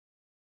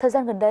Thời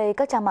gian gần đây,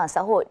 các trang mạng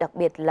xã hội, đặc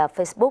biệt là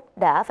Facebook,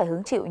 đã phải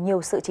hứng chịu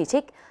nhiều sự chỉ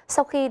trích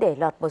sau khi để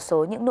lọt một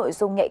số những nội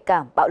dung nhạy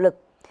cảm, bạo lực.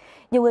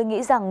 Nhiều người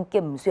nghĩ rằng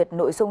kiểm duyệt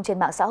nội dung trên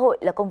mạng xã hội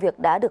là công việc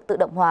đã được tự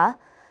động hóa.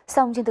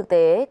 Song trên thực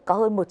tế, có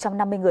hơn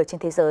 150 người trên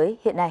thế giới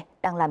hiện nay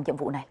đang làm nhiệm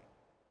vụ này.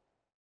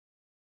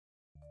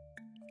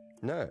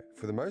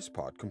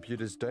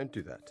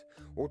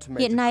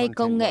 Hiện nay,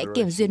 công nghệ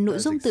kiểm duyệt nội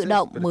dung tự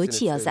động mới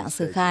chỉ ở dạng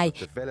sơ khai.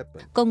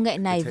 Công nghệ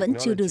này vẫn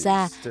chưa đưa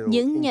ra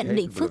những nhận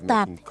định phức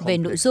tạp về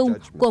nội dung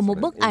của một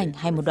bức ảnh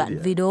hay một đoạn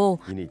video.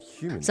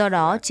 Do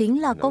đó,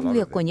 chính là công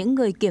việc của những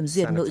người kiểm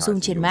duyệt nội dung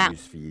trên mạng.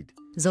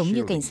 Giống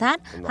như cảnh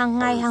sát, hàng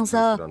ngày hàng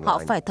giờ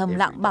họ phải thầm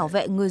lặng bảo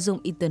vệ người dùng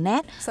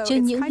Internet trước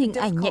những hình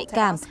ảnh nhạy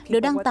cảm được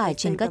đăng tải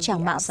trên các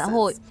trang mạng xã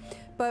hội.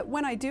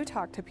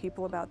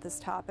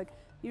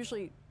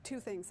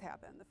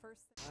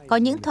 Có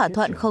những thỏa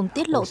thuận không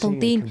tiết lộ thông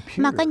tin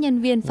mà các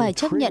nhân viên phải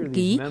chấp nhận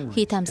ký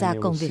khi tham gia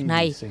công việc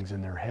này.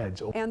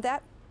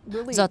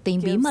 Do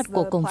tính bí mật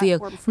của công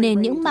việc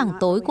nên những mảng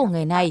tối của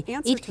người này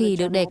ít khi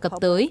được đề cập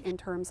tới.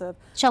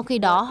 Trong khi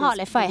đó, họ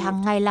lại phải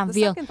hàng ngày làm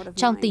việc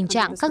trong tình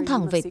trạng căng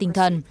thẳng về tinh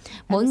thần.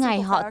 Mỗi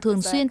ngày họ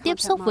thường xuyên tiếp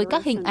xúc với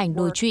các hình ảnh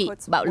đồi trụy,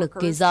 bạo lực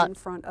ghê rợn.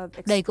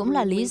 Đây cũng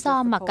là lý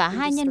do mà cả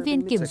hai nhân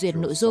viên kiểm duyệt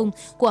nội dung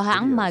của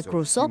hãng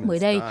Microsoft mới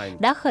đây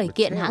đã khởi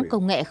kiện hãng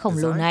công nghệ khổng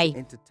lồ này.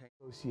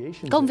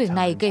 Công việc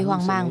này gây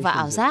hoang mang và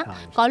ảo giác,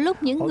 có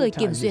lúc những người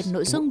kiểm duyệt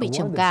nội dung bị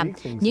trầm cảm,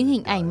 những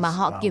hình ảnh mà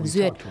họ kiểm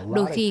duyệt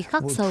đôi khi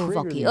khắc sâu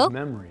vào ký ức.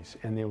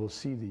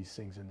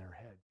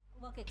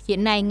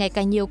 Hiện nay, ngày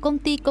càng nhiều công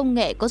ty công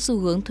nghệ có xu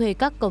hướng thuê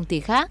các công ty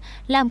khác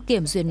làm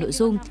kiểm duyệt nội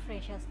dung.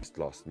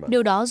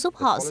 Điều đó giúp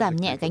họ giảm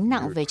nhẹ gánh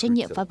nặng về trách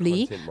nhiệm pháp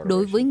lý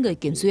đối với người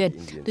kiểm duyệt.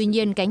 Tuy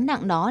nhiên, gánh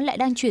nặng đó lại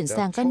đang chuyển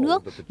sang các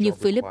nước như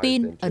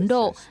Philippines, Ấn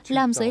Độ,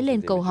 làm dấy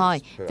lên câu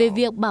hỏi về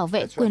việc bảo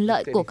vệ quyền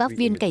lợi của các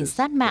viên cảnh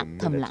sát mạng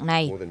thầm lặng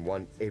này.